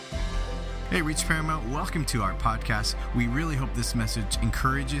Hey, Reach Paramount, welcome to our podcast. We really hope this message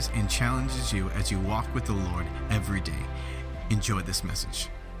encourages and challenges you as you walk with the Lord every day. Enjoy this message.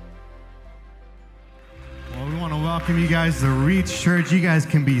 Well, we want to welcome you guys to Reach Church. You guys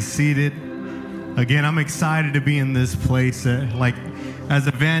can be seated. Again, I'm excited to be in this place. As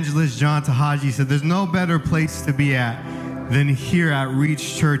Evangelist John Tahaji said, there's no better place to be at than here at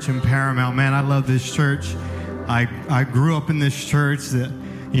Reach Church in Paramount. Man, I love this church. I grew up in this church.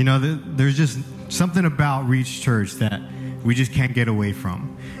 There's just something about Reach Church that we just can't get away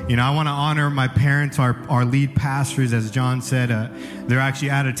from. I want to honor my parents, our lead pastors, as John said. They're actually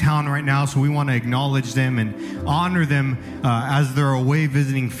out of town right now, so we want to acknowledge them and honor them as they're away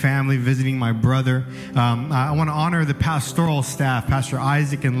visiting family, visiting my brother. I want to honor the pastoral staff, Pastor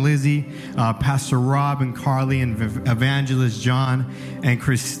Isaac and Lizzie, Pastor Rob and Carly, and Evangelist John and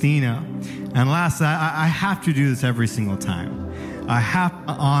Christina. And last, I have to do this every single time. I have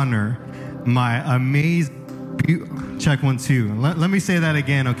to honor my amazing... Check 1, 2. Let me say that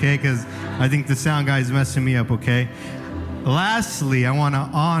again, okay? Because I think the sound guy is messing me up, okay? Lastly, I want to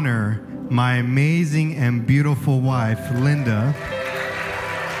honor my amazing and beautiful wife, Linda.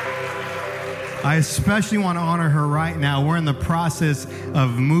 I especially want to honor her right now. We're in the process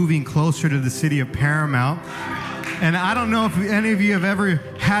of moving closer to the city of Paramount. And I don't know if any of you have ever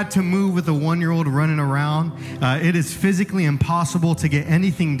had to move with a 1-year-old running around. It is physically impossible to get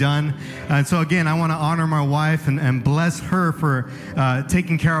anything done. And so again, I want to honor my wife and bless her for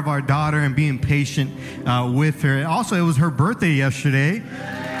taking care of our daughter and being patient with her. Also, it was her birthday yesterday.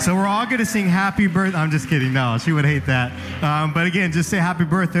 So we're all going to sing happy birthday. I'm just kidding. No, she would hate that. But again, just say happy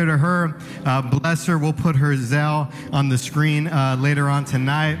birthday to her. Bless her. We'll put her Zelle on the screen later on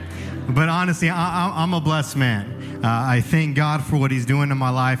tonight. But honestly, I'm a blessed man. I thank God for what he's doing in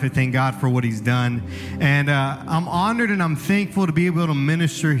my life. I thank God for what he's done. And I'm honored and I'm thankful to be able to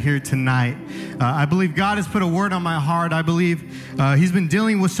minister here tonight. I believe God has put a word on my heart. I believe he's been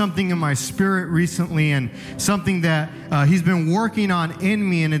dealing with something in my spirit recently and something that he's been working on in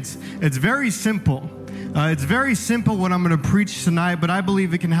me. And it's very simple. It's very simple what I'm going to preach tonight, but I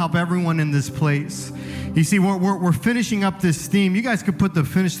believe it can help everyone in this place. You see, we're finishing up this theme. You guys could put the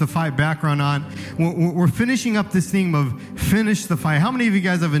Finish the Fight background on. We're finishing up this theme of Finish the Fight. How many of you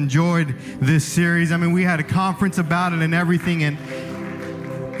guys have enjoyed this series? I mean, we had a conference about it and everything, and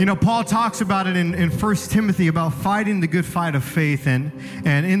Paul talks about it in 1 Timothy about fighting the good fight of faith. And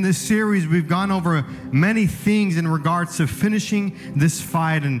in this series, we've gone over many things in regards to finishing this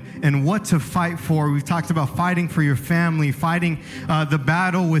fight and what to fight for. We've talked about fighting for your family, fighting the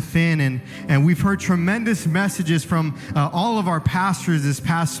battle within. And we've heard tremendous messages from all of our pastors this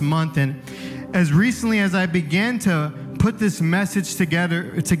past month. And as recently as I began to put this message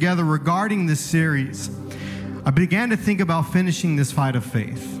together regarding this series, I began to think about finishing this fight of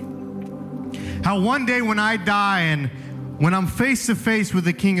faith. How one day when I die and when I'm face to face with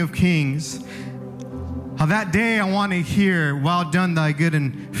the King of Kings, how that day I want to hear, "Well done, thy good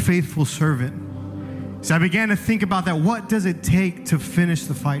and faithful servant." So I began to think about that. What does it take to finish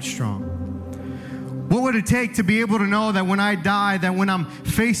the fight strong? What would it take to be able to know that when I die, that when I'm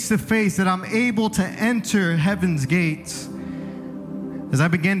face to face, that I'm able to enter heaven's gates? As I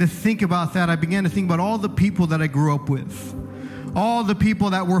began to think about that, I began to think about all the people that I grew up with, all the people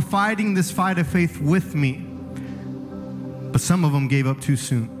that were fighting this fight of faith with me, but some of them gave up too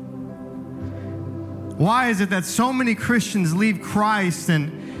soon. Why is it that so many Christians leave Christ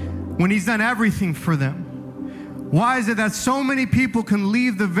and when he's done everything for them? Why is it that so many people can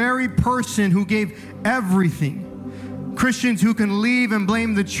leave the very person who gave everything? Christians who can leave and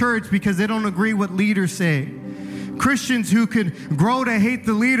blame the church because they don't agree what leaders say. Christians who could grow to hate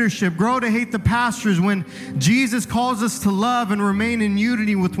the leadership, grow to hate the pastors when Jesus calls us to love and remain in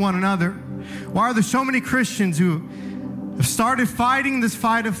unity with one another. Why are there so many Christians who have started fighting this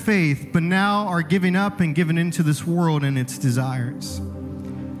fight of faith, but now are giving up and giving into this world and its desires?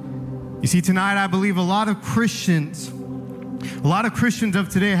 You see, tonight I believe a lot of Christians of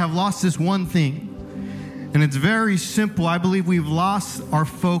today have lost this one thing. And it's very simple. I believe we've lost our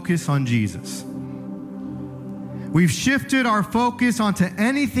focus on Jesus. We've shifted our focus onto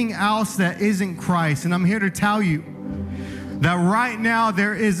anything else that isn't Christ. And I'm here to tell you that right now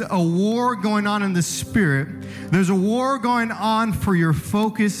there is a war going on in the spirit. There's a war going on for your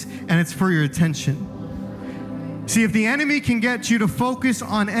focus, and it's for your attention. See, if the enemy can get you to focus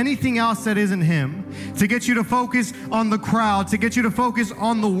on anything else that isn't him, to get you to focus on the crowd, to get you to focus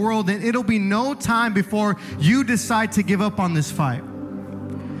on the world, then it'll be no time before you decide to give up on this fight.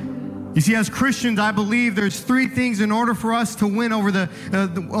 You see, as Christians, I believe there's 3 things in order for us to win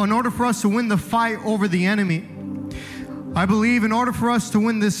the fight over the enemy. I believe in order for us to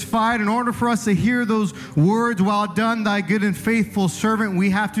win this fight, in order for us to hear those words, well done, thy good and faithful servant, we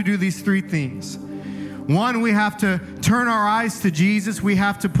have to do these three things. One, we have to turn our eyes to Jesus. We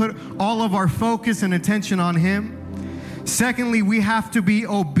have to put all of our focus and attention on him. Secondly, we have to be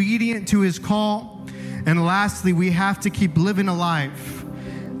obedient to his call. And lastly, we have to keep living a life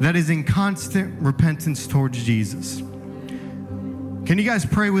that is in constant repentance towards Jesus. Can you guys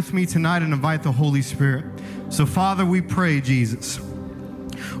pray with me tonight and invite the Holy Spirit? So, Father, we pray, Jesus.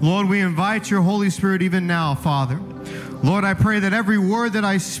 Lord, we invite your Holy Spirit even now, Father. Lord, I pray that every word that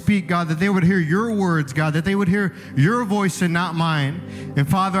I speak, God, that they would hear your words, God, that they would hear your voice and not mine. And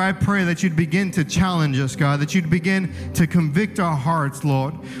Father, I pray that you'd begin to challenge us, God, that you'd begin to convict our hearts,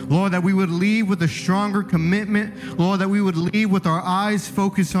 Lord. Lord, that we would leave with a stronger commitment. Lord, that we would leave with our eyes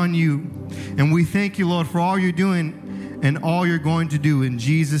focused on you. And we thank you, Lord, for all you're doing and all you're going to do. In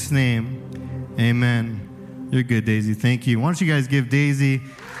Jesus' name, amen. You're good, Daisy. Thank you. Why don't you guys give Daisy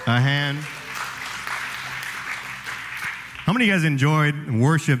a hand? How many of you guys enjoyed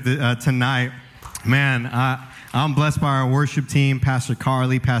worship tonight? Man, I'm blessed by our worship team. Pastor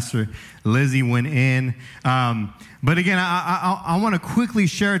Carly, Pastor Lizzie went in. But again, I want to quickly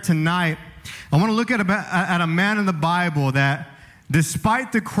share tonight. I want to look at a man in the Bible that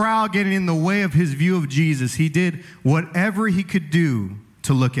despite the crowd getting in the way of his view of Jesus, he did whatever he could do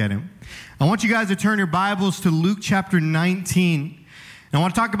to look at him. I want you guys to turn your Bibles to Luke chapter 19. And I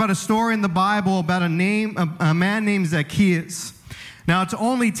want to talk about a story in the Bible about a man named Zacchaeus. Now, it's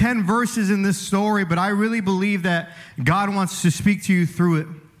only 10 verses in this story, but I really believe that God wants to speak to you through it.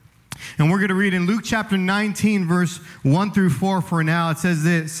 And we're going to read in Luke chapter 19, verse 1 through 4 for now. It says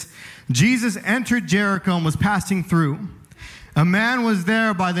this: Jesus entered Jericho and was passing through. A man was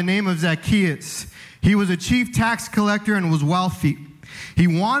there by the name of Zacchaeus. He was a chief tax collector and was wealthy. He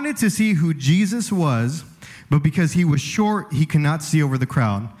wanted to see who Jesus was, but because he was short, he could not see over the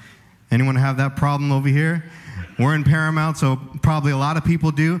crowd. Anyone have that problem over here? We're in Paramount, so probably a lot of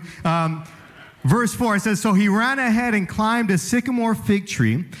people do. Verse 4, it says, so he ran ahead and climbed a sycamore fig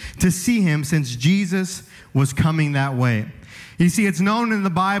tree to see him, since Jesus was coming that way. You see, it's known in the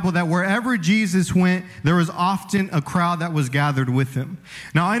Bible that wherever Jesus went, there was often a crowd that was gathered with him.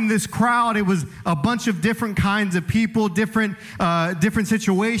 Now, in this crowd, it was a bunch of different kinds of people, different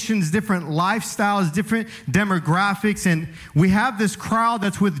situations, different lifestyles, different demographics. And we have this crowd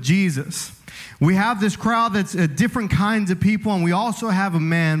that's with Jesus. We have this crowd that's different kinds of people. And we also have a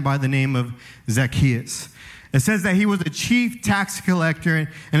man by the name of Zacchaeus. It says that he was a chief tax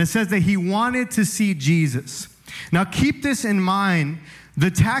collector. And it says that he wanted to see Jesus. Now, keep this in mind. The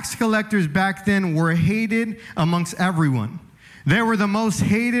tax collectors back then were hated amongst everyone. They were the most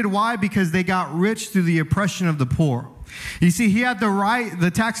hated. Why? Because they got rich through the oppression of the poor. You see,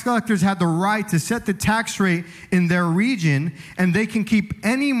 the tax collectors had the right to set the tax rate in their region, and they can keep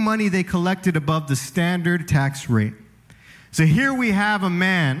any money they collected above the standard tax rate. So here we have a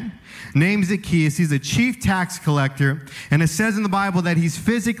man named Zacchaeus. He's a chief tax collector, and it says in the Bible that he's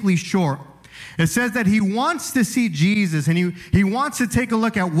physically short. It says that he wants to see Jesus, and he wants to take a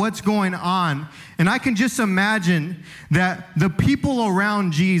look at what's going on. And I can just imagine that the people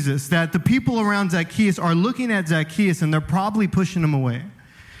around Jesus, that the people around Zacchaeus are looking at Zacchaeus, and they're probably pushing him away.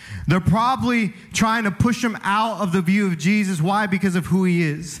 They're probably trying to push him out of the view of Jesus. Why? Because of who he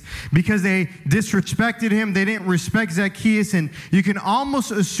is. Because they disrespected him. They didn't respect Zacchaeus. And you can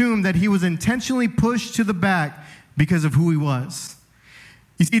almost assume that he was intentionally pushed to the back because of who he was.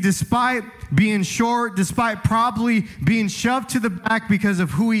 You see, despite being short, despite probably being shoved to the back because of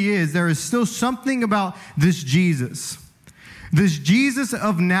who he is, there is still something about this Jesus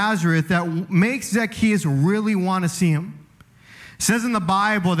of Nazareth that makes Zacchaeus really want to see him. It says in the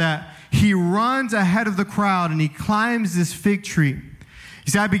Bible that he runs ahead of the crowd and he climbs this fig tree.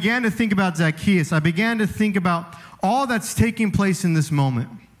 You see, I began to think about Zacchaeus. I began to think about all that's taking place in this moment.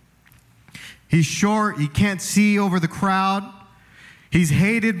 He's short. He can't see over the crowd. He's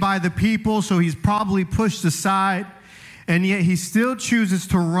hated by the people, so he's probably pushed aside. And yet he still chooses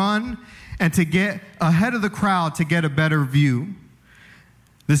to run and to get ahead of the crowd to get a better view.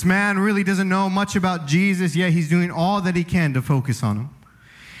 This man really doesn't know much about Jesus, yet he's doing all that he can to focus on him.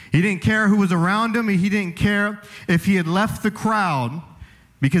 He didn't care who was around him. He didn't care if he had left the crowd,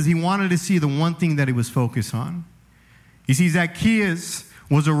 because he wanted to see the one thing that he was focused on. You see, Zacchaeus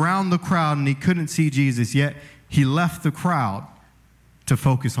was around the crowd and he couldn't see Jesus, yet he left the crowd to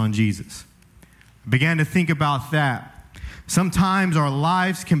focus on Jesus. I began to think about that. Sometimes our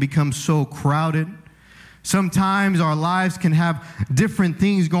lives can become so crowded. Sometimes our lives can have different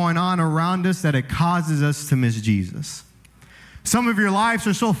things going on around us that it causes us to miss Jesus. Some of your lives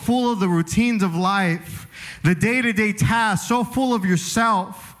are so full of the routines of life, the day-to-day tasks, so full of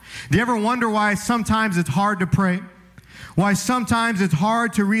yourself. Do you ever wonder why sometimes it's hard to pray? Why sometimes it's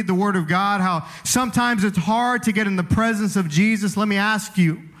hard to read the Word of God? How sometimes it's hard to get in the presence of Jesus? Let me ask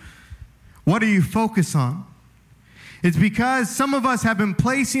you, what do you focus on? It's because some of us have been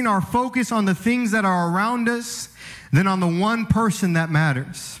placing our focus on the things that are around us than on the one person that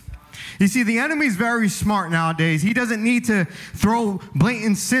matters. You see, the enemy's very smart nowadays. He doesn't need to throw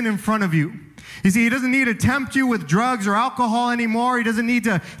blatant sin in front of you. You see, he doesn't need to tempt you with drugs or alcohol anymore. He doesn't need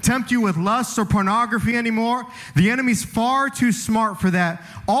to tempt you with lust or pornography anymore. The enemy's far too smart for that.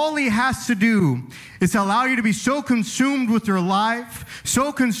 All he has to do is to allow you to be so consumed with your life,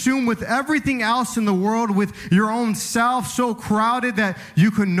 so consumed with everything else in the world, with your own self, so crowded that you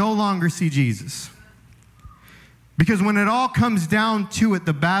can no longer see Jesus. Because when it all comes down to it,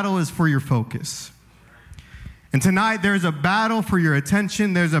 the battle is for your focus. And tonight, there's a battle for your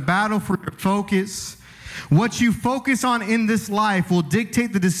attention. There's a battle for your focus. What you focus on in this life will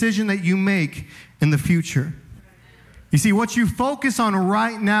dictate the decision that you make in the future. You see, what you focus on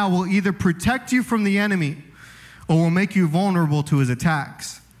right now will either protect you from the enemy or will make you vulnerable to his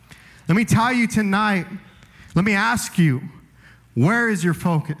attacks. Let me tell you tonight, let me ask you, where is your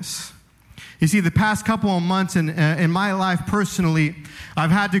focus? You see, the past couple of months in my life personally, I've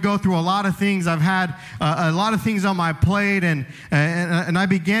had to go through a lot of things. I've had a lot of things on my plate, and I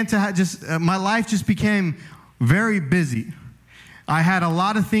began to my life just became very busy. I had a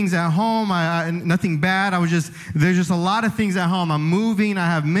lot of things at home. Nothing bad. There's just a lot of things at home. I'm moving. I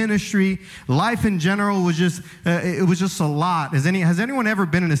have ministry. Life in general was just a lot. Has anyone ever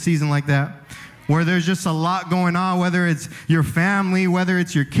been in a season like that? Where there's just a lot going on, whether it's your family, whether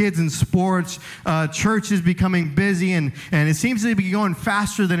it's your kids in sports, church is becoming busy, and it seems to be going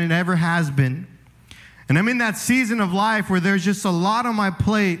faster than it ever has been. And I'm in that season of life where there's just a lot on my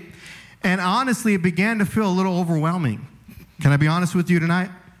plate, and honestly, it began to feel a little overwhelming. Can I be honest with you tonight?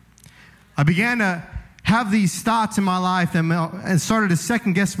 I began to have these thoughts in my life and started to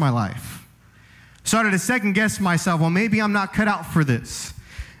second guess my life. Started to second guess myself. Well, maybe I'm not cut out for this.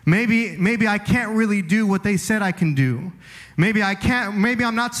 Maybe I can't really do what they said I can do. Maybe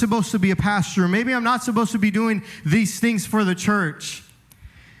I'm not supposed to be a pastor. Maybe I'm not supposed to be doing these things for the church.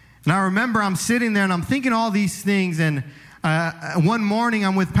 And I remember I'm sitting there and I'm thinking all these things, and one morning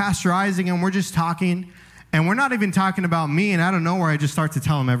I'm with Pastor Isaac and we're just talking, and we're not even talking about me, and out of nowhere I just start to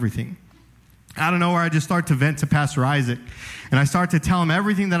tell him everything. Out of nowhere I just start to vent to Pastor Isaac, and I start to tell him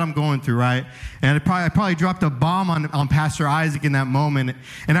everything that I'm going through, right? And I probably dropped a bomb on Pastor Isaac in that moment,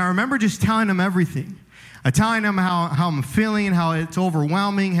 and I remember just telling him everything. I'm telling him how I'm feeling, how it's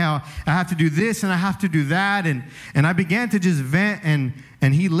overwhelming, how I have to do this and I have to do that, and I began to just vent,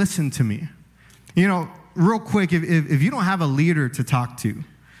 and he listened to me. You know, real quick, if you don't have a leader to talk to,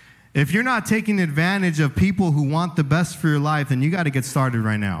 if you're not taking advantage of people who want the best for your life, then you got to get started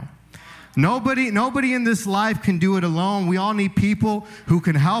right now. Nobody in this life can do it alone. We all need people who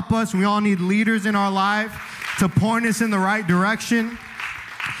can help us. We all need leaders in our life to point us in the right direction.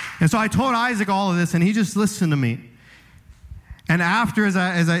 And so I told Isaac all of this, and he just listened to me. And after, as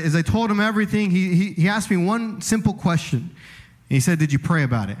I told him everything, he asked me one simple question. He said, "Did you pray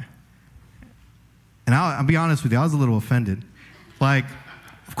about it?" And I'll be honest with you, I was a little offended. Like,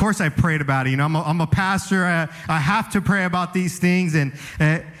 of course I prayed about it. You know, I'm a pastor. I have to pray about these things, and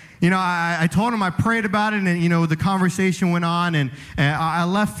you know, I told him I prayed about it, and, you know, the conversation went on, and I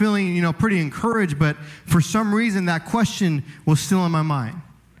left feeling, you know, pretty encouraged, but for some reason that question was still in my mind.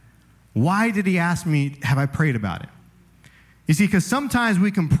 Why did he ask me, have I prayed about it? You see, because sometimes we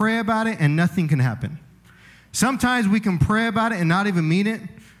can pray about it and nothing can happen. Sometimes we can pray about it and not even mean it,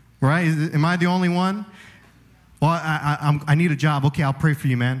 right? Am I the only one? Well, I need a job. Okay, I'll pray for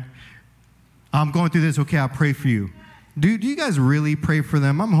you, man. I'm going through this. Okay, I'll pray for you. Do you guys really pray for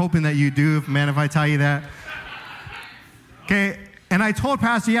them? I'm hoping that you do, man, if I tell you that. Okay, and I told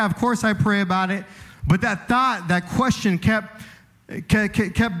Pastor, yeah, of course I pray about it. But that question kept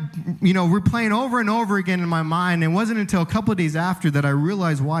you know, replaying over and over again in my mind. It wasn't until a couple of days after that I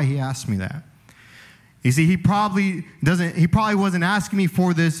realized why he asked me that. You see, he probably wasn't asking me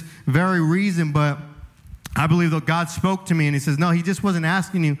for this very reason, but I believe that God spoke to me, and he says, no, he just wasn't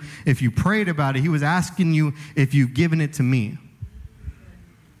asking you if you prayed about it. He was asking you if you've given it to me.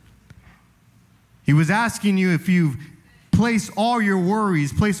 He was asking you if you've placed all your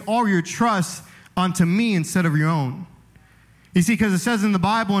worries, placed all your trust onto me instead of your own. You see, because it says in the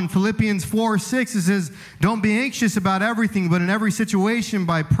Bible in Philippians 4:6, it says, don't be anxious about everything, but in every situation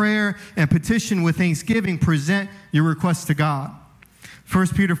by prayer and petition with thanksgiving, present your requests to God. 1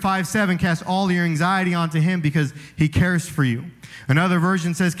 Peter 5:7, cast all your anxiety onto him because he cares for you. Another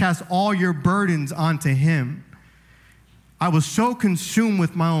version says, cast all your burdens onto him. I was so consumed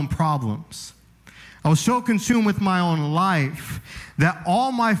with my own problems. I was so consumed with my own life that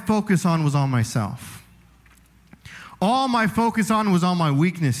all my focus on was on myself. All my focus on was on my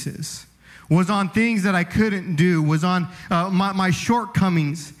weaknesses, was on things that I couldn't do, was on my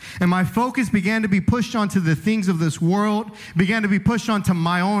shortcomings. And my focus began to be pushed onto the things of this world, began to be pushed onto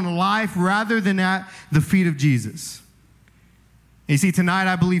my own life rather than at the feet of Jesus. You see, tonight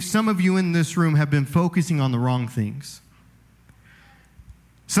I believe some of you in this room have been focusing on the wrong things.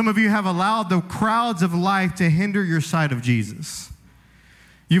 Some of you have allowed the crowds of life to hinder your sight of Jesus.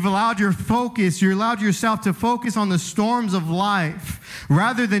 You've allowed your focus, you allowed yourself to focus on the storms of life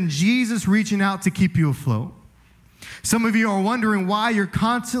rather than Jesus reaching out to keep you afloat. Some of you are wondering why you're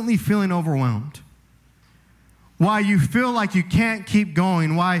constantly feeling overwhelmed. Why you feel like you can't keep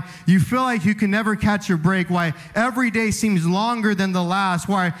going. Why you feel like you can never catch a break. Why every day seems longer than the last.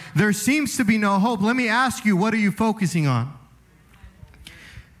 Why there seems to be no hope. Let me ask you, what are you focusing on?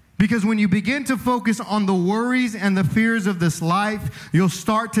 Because when you begin to focus on the worries and the fears of this life, you'll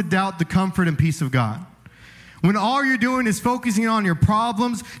start to doubt the comfort and peace of God. When all you're doing is focusing on your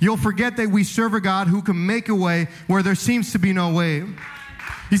problems, you'll forget that we serve a God who can make a way where there seems to be no way.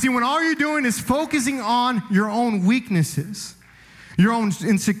 You see, when all you're doing is focusing on your own weaknesses, your own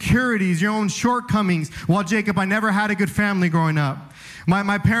insecurities, your own shortcomings. Well, Jacob, I never had a good family growing up.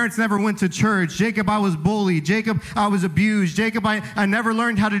 My parents never went to church. Jacob, I was bullied. Jacob, I was abused. Jacob, I never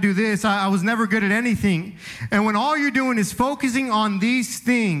learned how to do this. I was never good at anything. And when all you're doing is focusing on these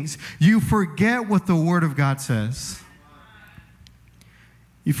things, you forget what the Word of God says.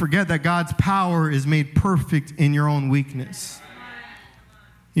 You forget that God's power is made perfect in your own weakness.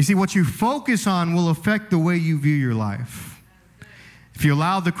 You see, what you focus on will affect the way you view your life. If you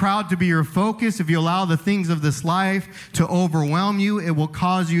allow the crowd to be your focus, if you allow the things of this life to overwhelm you, it will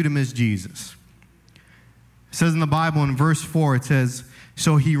cause you to miss Jesus. It says in the Bible in verse 4, it says,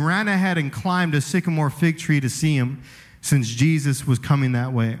 so he ran ahead and climbed a sycamore fig tree to see him, since Jesus was coming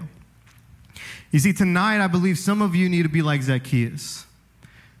that way. You see, tonight I believe some of you need to be like Zacchaeus.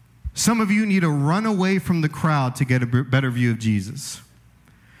 Some of you need to run away from the crowd to get a better view of Jesus.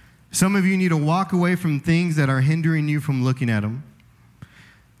 Some of you need to walk away from things that are hindering you from looking at him.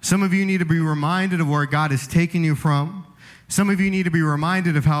 Some of you need to be reminded of where God is taking you from. Some of you need to be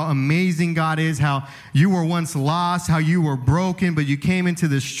reminded of how amazing God is, how you were once lost, how you were broken, but you came into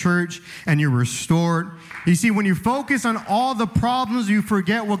this church and you're restored. You see, when you focus on all the problems, you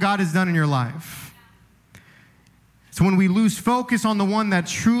forget what God has done in your life. It's when we lose focus on the one that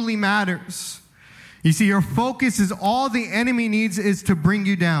truly matters. You see, your focus is all the enemy needs is to bring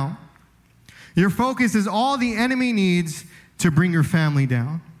you down. Your focus is all the enemy needs to bring your family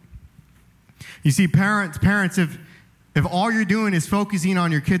down. You see, parents, if all you're doing is focusing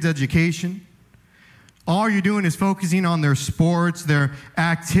on your kids' education, all you're doing is focusing on their sports, their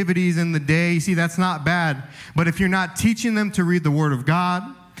activities in the day, you see, that's not bad. But if you're not teaching them to read the Word of God,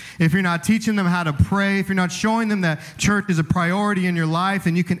 if you're not teaching them how to pray, if you're not showing them that church is a priority in your life,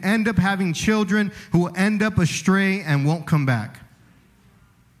 then you can end up having children who will end up astray and won't come back.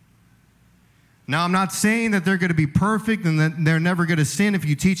 Now, I'm not saying that they're going to be perfect and that they're never going to sin if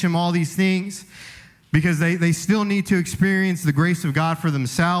you teach them all these things, because they still need to experience the grace of God for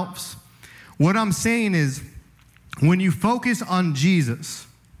themselves. What I'm saying is, when you focus on Jesus,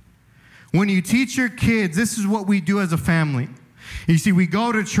 when you teach your kids, this is what we do as a family. You see, we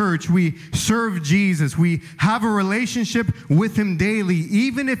go to church, we serve Jesus, we have a relationship with him daily.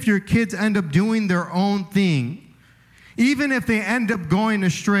 Even if your kids end up doing their own thing, even if they end up going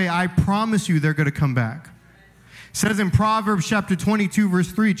astray, I promise you they're going to come back. It says in Proverbs chapter 22, verse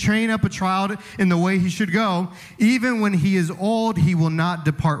 3, train up a child in the way he should go. Even when he is old, he will not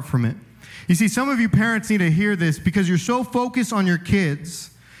depart from it. You see, some of you parents need to hear this because you're so focused on your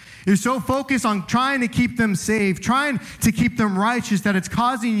kids. You're so focused on trying to keep them safe, trying to keep them righteous, that it's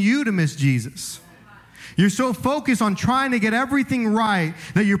causing you to miss Jesus. You're so focused on trying to get everything right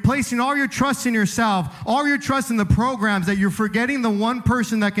that you're placing all your trust in yourself, all your trust in the programs, that you're forgetting the one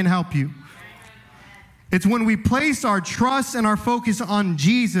person that can help you. It's when we place our trust and our focus on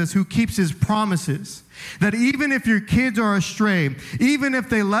Jesus, who keeps his promises, that even if your kids are astray, even if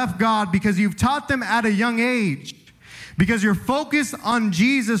they left God because you've taught them at a young age, because you're focused on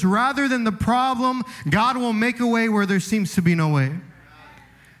Jesus rather than the problem, God will make a way where there seems to be no way.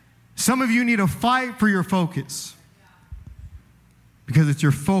 Some of you need to fight for your focus, because it's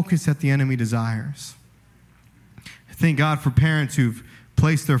your focus that the enemy desires. Thank God for parents who've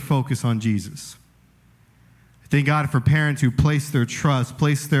placed their focus on Jesus. Thank God for parents who place their trust,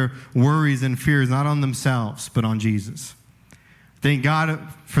 place their worries and fears not on themselves, but on Jesus. Thank God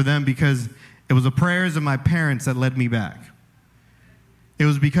for them because it was the prayers of my parents that led me back. It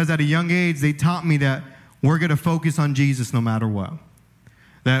was because at a young age, they taught me that we're going to focus on Jesus no matter what.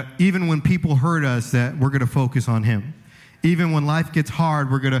 That even when people hurt us, that we're going to focus on him. Even when life gets hard,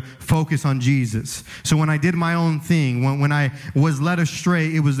 we're going to focus on Jesus. So when I did my own thing, when I was led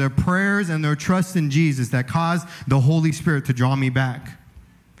astray, it was their prayers and their trust in Jesus that caused the Holy Spirit to draw me back.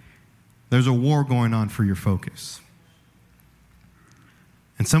 There's a war going on for your focus.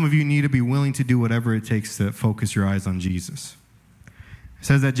 And some of you need to be willing to do whatever it takes to focus your eyes on Jesus. It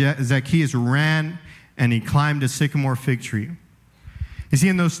says that Zacchaeus ran and he climbed a sycamore fig tree. You see,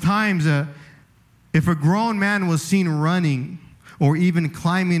 in those times, if a grown man was seen running or even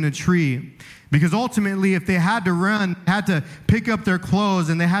climbing a tree, because ultimately if they had to run, they had to pick up their clothes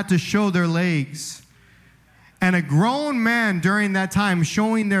and they had to show their legs. And a grown man during that time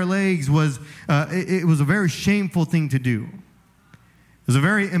showing their legs was it was a very shameful thing to do. It was a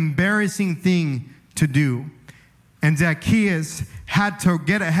very embarrassing thing to do. And Zacchaeus had to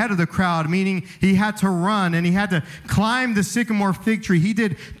get ahead of the crowd, meaning he had to run and he had to climb the sycamore fig tree. He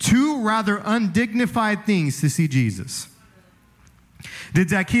did two rather undignified things to see Jesus. Did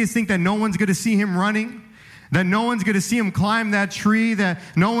Zacchaeus think that no one's going to see him running? That no one's going to see him climb that tree? That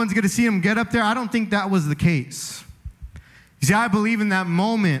no one's going to see him get up there? I don't think that was the case. You see, I believe in that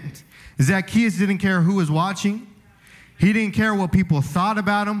moment, Zacchaeus didn't care who was watching. He didn't care what people thought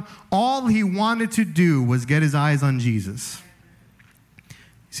about him. All he wanted to do was get his eyes on Jesus.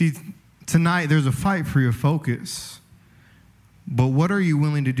 See, tonight there's a fight for your focus. But what are you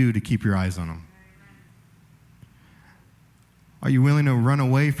willing to do to keep your eyes on him? Are you willing to run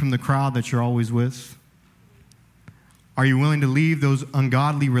away from the crowd that you're always with? Are you willing to leave those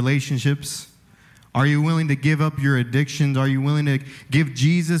ungodly relationships? Are you willing to give up your addictions? Are you willing to give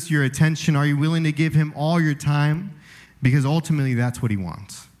Jesus your attention? Are you willing to give him all your time? Because ultimately, that's what he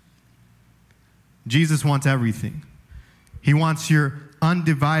wants. Jesus wants everything. He wants your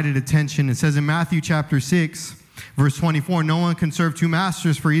undivided attention. It says in Matthew chapter 6, verse 24, no one can serve two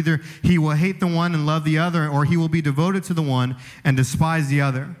masters, for either he will hate the one and love the other, or he will be devoted to the one and despise the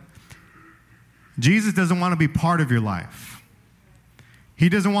other. Jesus doesn't want to be part of your life. He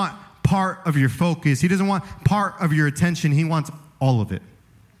doesn't want part of your focus. He doesn't want part of your attention. He wants all of it.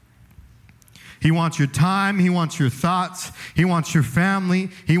 He wants your time. He wants your thoughts. He wants your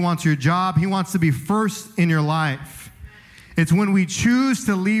family. He wants your job. He wants to be first in your life. It's when we choose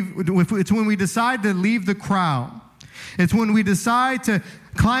to leave. It's when we decide to leave the crowd. It's when we decide to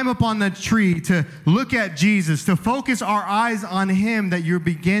climb up on that tree, to look at Jesus, to focus our eyes on him, that you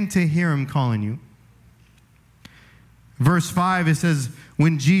begin to hear him calling you. Verse 5, it says,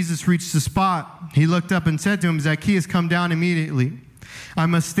 when Jesus reached the spot, he looked up and said to him, Zacchaeus, come down immediately. I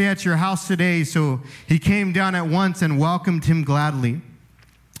must stay at your house today. So he came down at once and welcomed him gladly.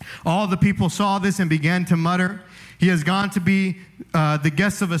 All the people saw this and began to mutter, he has gone to be the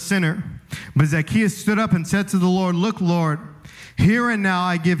guest of a sinner. But Zacchaeus stood up and said to the Lord, look, Lord, here and now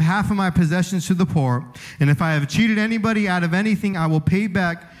I give half of my possessions to the poor. And if I have cheated anybody out of anything, I will pay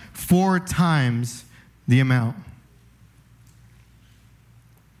back 4 times the amount.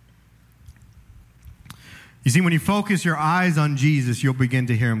 You see, when you focus your eyes on Jesus, you'll begin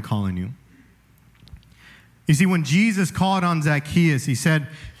to hear him calling you. You see, when Jesus called on Zacchaeus, he said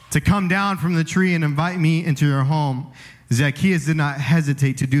to come down from the tree and invite me into your home. Zacchaeus did not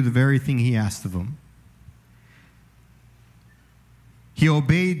hesitate to do the very thing he asked of him. He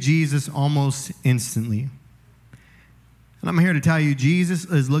obeyed Jesus almost instantly. And I'm here to tell you, Jesus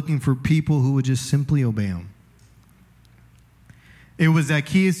is looking for people who would just simply obey him. It was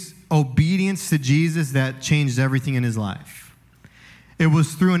Zacchaeus' obedience to Jesus that changed everything in his life. It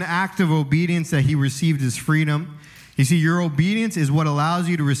was through an act of obedience that he received his freedom. You see, your obedience is what allows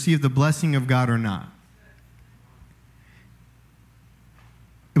you to receive the blessing of God or not.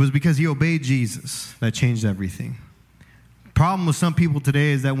 It was because he obeyed Jesus that changed everything. The problem with some people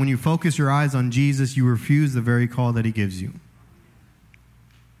today is that when you focus your eyes on Jesus, you refuse the very call that he gives you.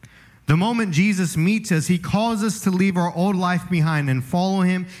 The moment Jesus meets us, he calls us to leave our old life behind and follow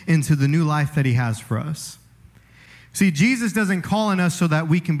him into the new life that he has for us. See, Jesus doesn't call on us so that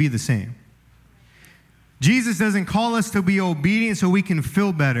we can be the same. Jesus doesn't call us to be obedient so we can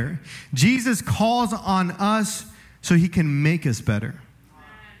feel better. Jesus calls on us so he can make us better.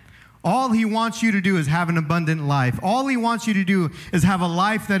 All he wants you to do is have an abundant life. All he wants you to do is have a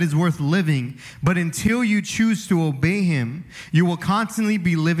life that is worth living. But until you choose to obey him, you will constantly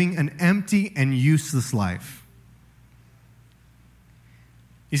be living an empty and useless life.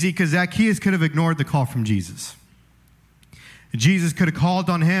 You see, because Zacchaeus could have ignored the call from Jesus. Jesus could have called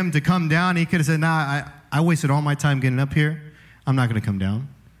on him to come down. He could have said, nah, I wasted all my time getting up here. I'm not going to come down.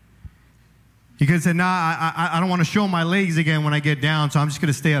 He could have said, nah, I don't want to show my legs again when I get down, so I'm just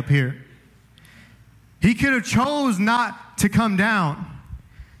going to stay up here. He could have chose not to come down.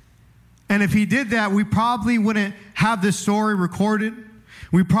 And if he did that, we probably wouldn't have this story recorded.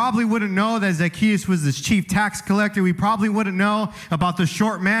 We probably wouldn't know that Zacchaeus was this chief tax collector. We probably wouldn't know about the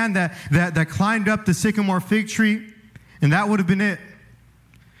short man that climbed up the sycamore fig tree. And that would have been it.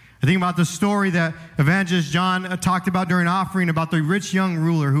 I think about the story that Evangelist John talked about during offering about the rich young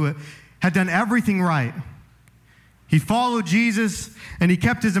ruler who had done everything right. He followed Jesus and he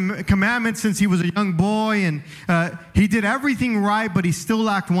kept his commandments since he was a young boy. And he did everything right, but he still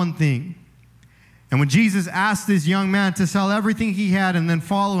lacked one thing. And when Jesus asked this young man to sell everything he had and then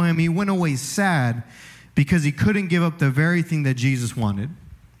follow him, he went away sad because he couldn't give up the very thing that Jesus wanted.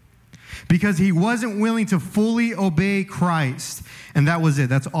 Because he wasn't willing to fully obey Christ. And that was it.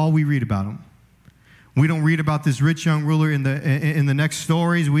 That's all we read about him. We don't read about this rich young ruler in the next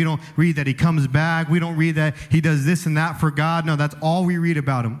stories. We don't read that he comes back. We don't read that he does this and that for God. No, that's all we read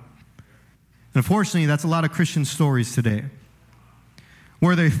about him. And unfortunately, that's a lot of Christian stories today,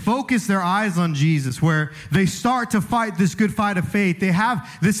 where they focus their eyes on Jesus, where they start to fight this good fight of faith. They have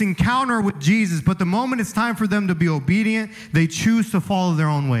this encounter with Jesus, but the moment it's time for them to be obedient, they choose to follow their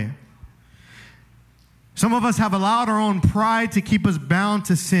own way. Some of us have allowed our own pride to keep us bound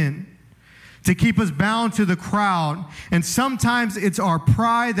to sin, to keep us bound to the crowd. And sometimes it's our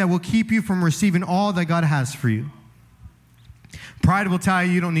pride that will keep you from receiving all that God has for you. Pride will tell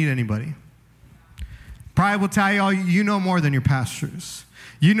you don't need anybody. Pride will tell you, oh, you know more than your pastors.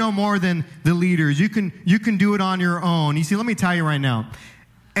 You know more than the leaders. You can do it on your own. You see, let me tell you right now,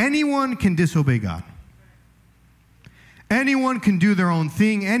 anyone can disobey God. Anyone can do their own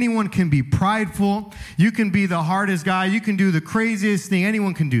thing. Anyone can be prideful. You can be the hardest guy. You can do the craziest thing.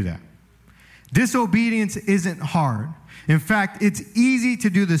 Anyone can do that. Disobedience isn't hard. In fact, it's easy to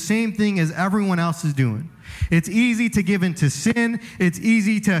do the same thing as everyone else is doing. It's easy to give into sin. It's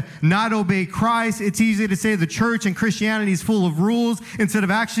easy to not obey Christ. It's easy to say the church and Christianity is full of rules instead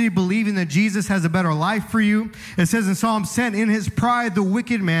of actually believing that Jesus has a better life for you. It says in Psalm 10, in his pride, the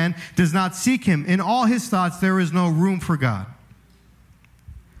wicked man does not seek him. In all his thoughts, there is no room for God.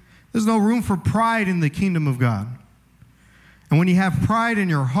 There's no room for pride in the kingdom of God. And when you have pride in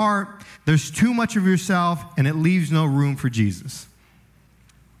your heart, there's too much of yourself and it leaves no room for Jesus.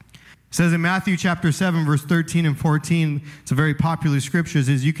 It says in Matthew chapter 7, verse 13 and 14, it's a very popular scripture, it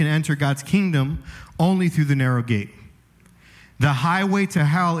says you can enter God's kingdom only through the narrow gate. The highway to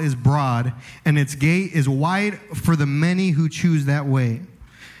hell is broad, and its gate is wide for the many who choose that way.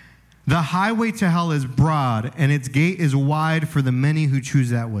 The highway to hell is broad, and its gate is wide for the many who choose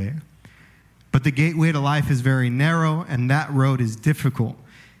that way. But the gateway to life is very narrow, and that road is difficult,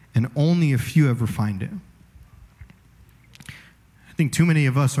 and only a few ever find it. I think too many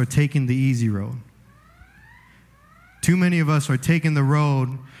of us are taking the easy road. Too many of us are taking the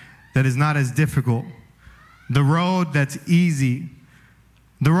road that is not as difficult. The road that's easy.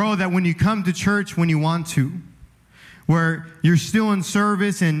 The road that when you come to church when you want to, where you're still in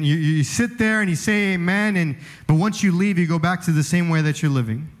service and you sit there and you say amen, but once you leave, you go back to the same way that you're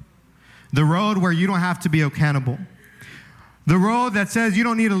living. The road where you don't have to be accountable. The road that says you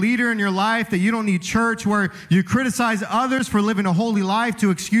don't need a leader in your life, that you don't need church, where you criticize others for living a holy life to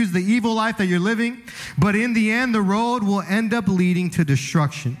excuse the evil life that you're living. But in the end, the road will end up leading to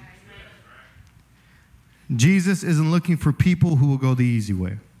destruction. Jesus isn't looking for people who will go the easy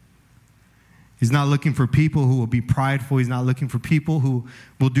way. He's not looking for people who will be prideful. He's not looking for people who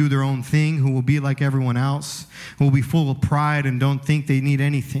will do their own thing, who will be like everyone else, who will be full of pride and don't think they need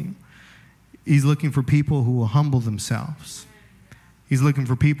anything. He's looking for people who will humble themselves. He's looking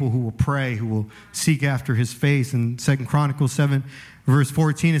for people who will pray, who will seek after his face. In 2 Chronicles 7, verse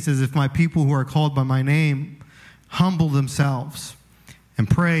 14, it says, if my people who are called by my name humble themselves and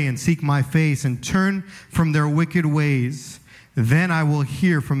pray and seek my face and turn from their wicked ways, then I will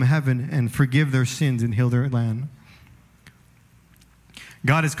hear from heaven and forgive their sins and heal their land.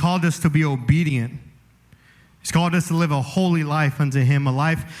 God has called us to be obedient. He's called us to live a holy life unto him, a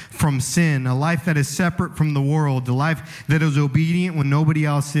life from sin, a life that is separate from the world, a life that is obedient when nobody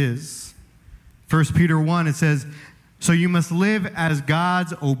else is. 1 Peter 1, it says, so you must live as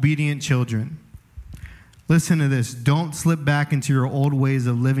God's obedient children. Listen to this. Don't slip back into your old ways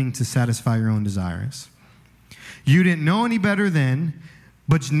of living to satisfy your own desires. You didn't know any better then,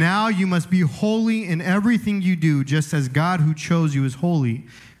 but now you must be holy in everything you do, just as God who chose you is holy.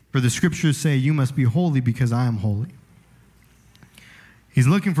 For the scriptures say, you must be holy because I am holy. He's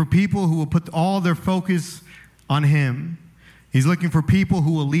looking for people who will put all their focus on him. He's looking for people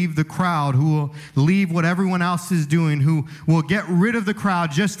who will leave the crowd, who will leave what everyone else is doing, who will get rid of the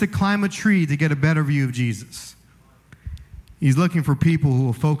crowd just to climb a tree to get a better view of Jesus. He's looking for people who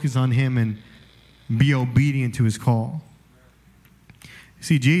will focus on him and be obedient to his call.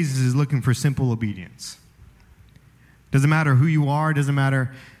 See, Jesus is looking for simple obedience. Doesn't matter who you are, doesn't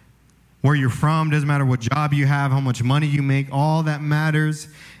matter where you're from, doesn't matter what job you have, how much money you make. All that matters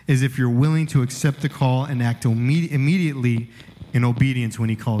is if you're willing to accept the call and act immediately in obedience when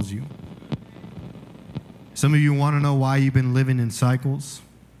he calls you. Some of you want to know why you've been living in cycles,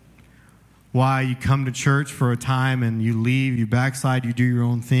 why you come to church for a time and you leave, you backslide, you do your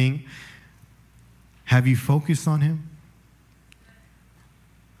own thing. Have you focused on him?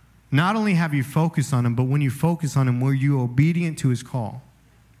 Not only have you focused on him, but when you focus on him, were you obedient to his call?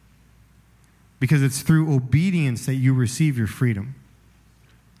 Because it's through obedience that you receive your freedom.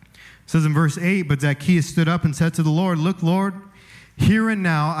 It says in verse 8, but Zacchaeus stood up and said to the Lord, look, Lord, here and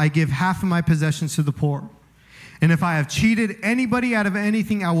now I give half of my possessions to the poor. And if I have cheated anybody out of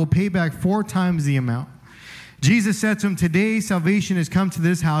anything, I will pay back 4 times the amount. Jesus said to him, today salvation has come to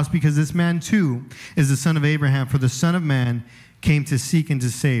this house because this man too is the son of Abraham. For the Son of Man came to seek and to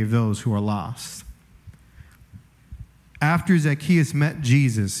save those who are lost. After Zacchaeus met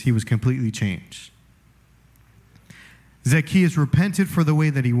Jesus, he was completely changed. Zacchaeus repented for the way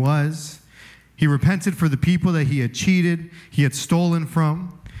that he was. He repented for the people that he had cheated, he had stolen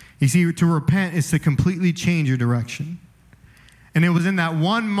from. You see, to repent is to completely change your direction. And it was in that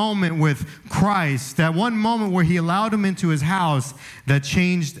one moment with Christ, that one moment where he allowed him into his house, that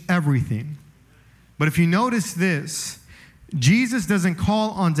changed everything. But if you notice this, Jesus doesn't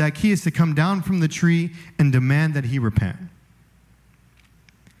call on Zacchaeus to come down from the tree and demand that he repent.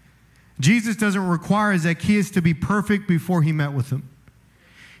 Jesus doesn't require Zacchaeus to be perfect before he met with him.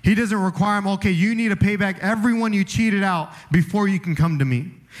 He doesn't require him, okay, you need to pay back everyone you cheated out before you can come to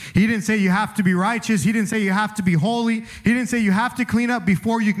me. He didn't say you have to be righteous. He didn't say you have to be holy. He didn't say you have to clean up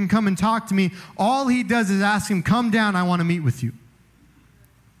before you can come and talk to me. All he does is ask him, come down, I want to meet with you.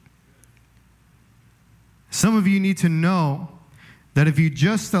 Some of you need to know that if you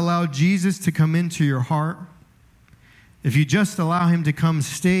just allow Jesus to come into your heart, if you just allow him to come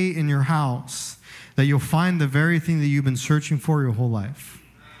stay in your house, that you'll find the very thing that you've been searching for your whole life.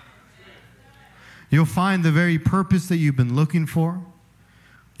 You'll find the very purpose that you've been looking for.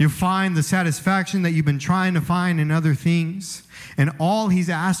 You'll find the satisfaction that you've been trying to find in other things. And all he's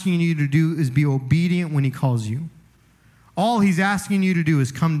asking you to do is be obedient when he calls you. All he's asking you to do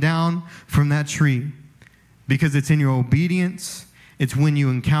is come down from that tree, because it's in your obedience, it's when you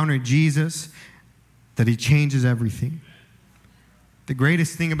encounter Jesus that he changes everything. The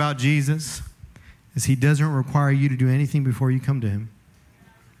greatest thing about Jesus is he doesn't require you to do anything before you come to him.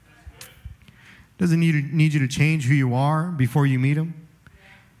 He doesn't need you to change who you are before you meet him.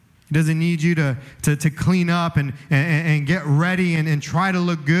 He doesn't need you to clean up and get ready and try to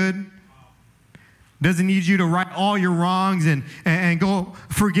look good. Doesn't need you to right all your wrongs and go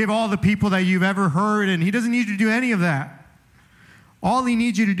forgive all the people that you've ever hurt. And he doesn't need you to do any of that. All he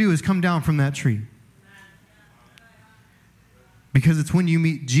needs you to do is come down from that tree. Because it's when you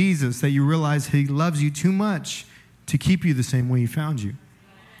meet Jesus that you realize he loves you too much to keep you the same way he found you.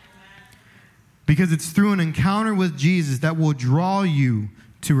 Because it's through an encounter with Jesus that will draw you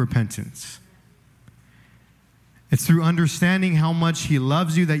to repentance. It's through understanding how much he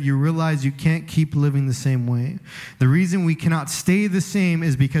loves you that you realize you can't keep living the same way. The reason we cannot stay the same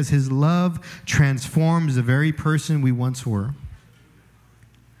is because his love transforms the very person we once were.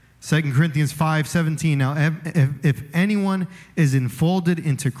 2 Corinthians 5:17. Now, if anyone is enfolded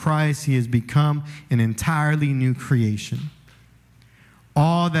into Christ, he has become an entirely new creation.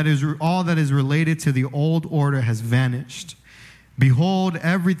 All that is related to the old order has vanished. Behold,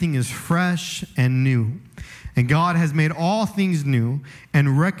 everything is fresh and new. And God has made all things new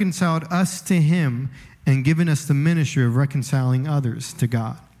and reconciled us to him and given us the ministry of reconciling others to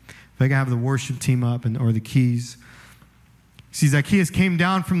God. If I can have the worship team up or the keys. See, Zacchaeus came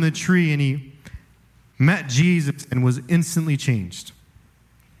down from the tree and he met Jesus and was instantly changed.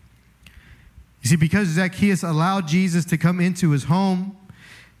 You see, because Zacchaeus allowed Jesus to come into his home,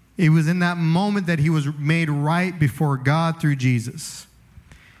 it was in that moment that he was made right before God through Jesus.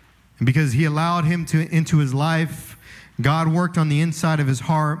 And because he allowed him into his life, God worked on the inside of his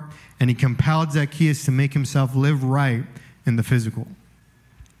heart, and he compelled Zacchaeus to make himself live right in the physical.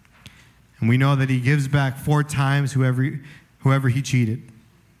 And we know that he gives back 4 times whoever he cheated.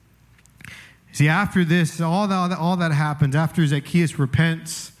 See, after this, all that happens, after Zacchaeus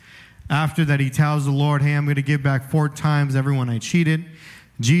repents, after that he tells the Lord, hey, I'm going to give back 4 times everyone I cheated,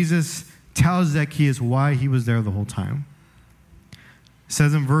 Jesus tells Zacchaeus why he was there the whole time. It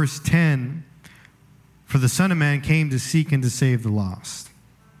says in verse 10, "For the Son of Man came to seek and to save the lost."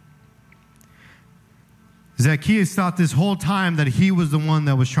 Zacchaeus thought this whole time that he was the one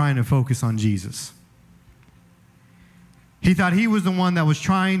that was trying to focus on Jesus. He thought he was the one that was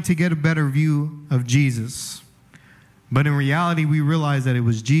trying to get a better view of Jesus. But in reality, we realize that it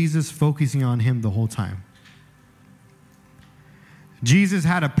was Jesus focusing on him the whole time. Jesus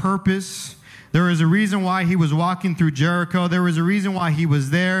had a purpose. There was a reason why he was walking through Jericho. There was a reason why he was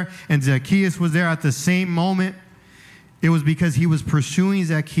there, and Zacchaeus was there at the same moment. It was because he was pursuing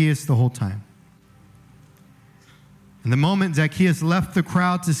Zacchaeus the whole time. And the moment Zacchaeus left the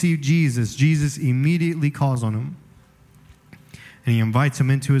crowd to see Jesus, Jesus immediately calls on him. And he invites him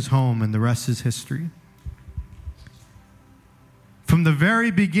into his home, and the rest is history. From the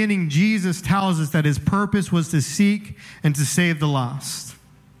very beginning, Jesus tells us that his purpose was to seek and to save the lost.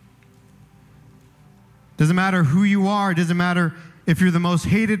 Doesn't matter who you are. It doesn't matter if you're the most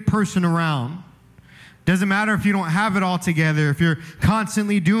hated person around. Doesn't matter if you don't have it all together, if you're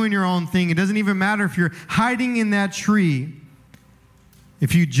constantly doing your own thing. It doesn't even matter if you're hiding in that tree.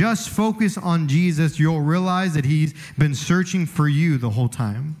 If you just focus on Jesus, you'll realize that he's been searching for you the whole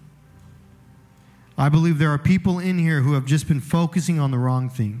time. I believe there are people in here who have just been focusing on the wrong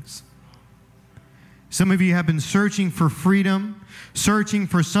things. Some of you have been searching for freedom, searching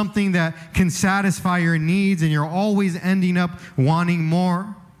for something that can satisfy your needs, and you're always ending up wanting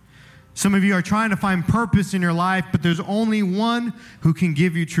more. Some of you are trying to find purpose in your life, but there's only one who can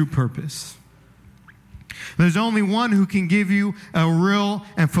give you true purpose. There's only one who can give you a real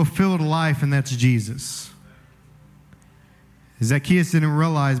and fulfilled life, and that's Jesus. Zacchaeus didn't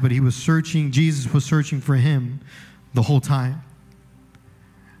realize, but he was searching. Jesus was searching for him the whole time.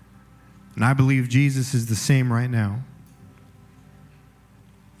 And I believe Jesus is the same right now.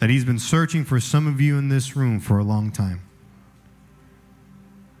 That he's been searching for some of you in this room for a long time.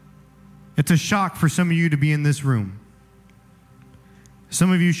 It's a shock for some of you to be in this room.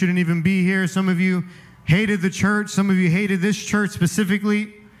 Some of you shouldn't even be here. Some of you hated the church. Some of you hated this church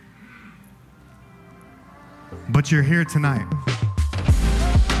specifically. But you're here tonight.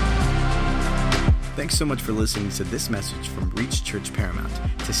 Thanks so much for listening to this message from Reach Church Paramount.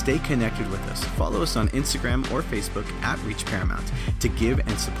 To stay connected with us, follow us on Instagram or Facebook at Reach Paramount. To give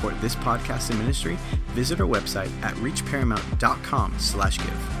and support this podcast and ministry, visit our website at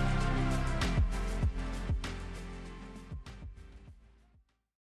reachparamount.com/give.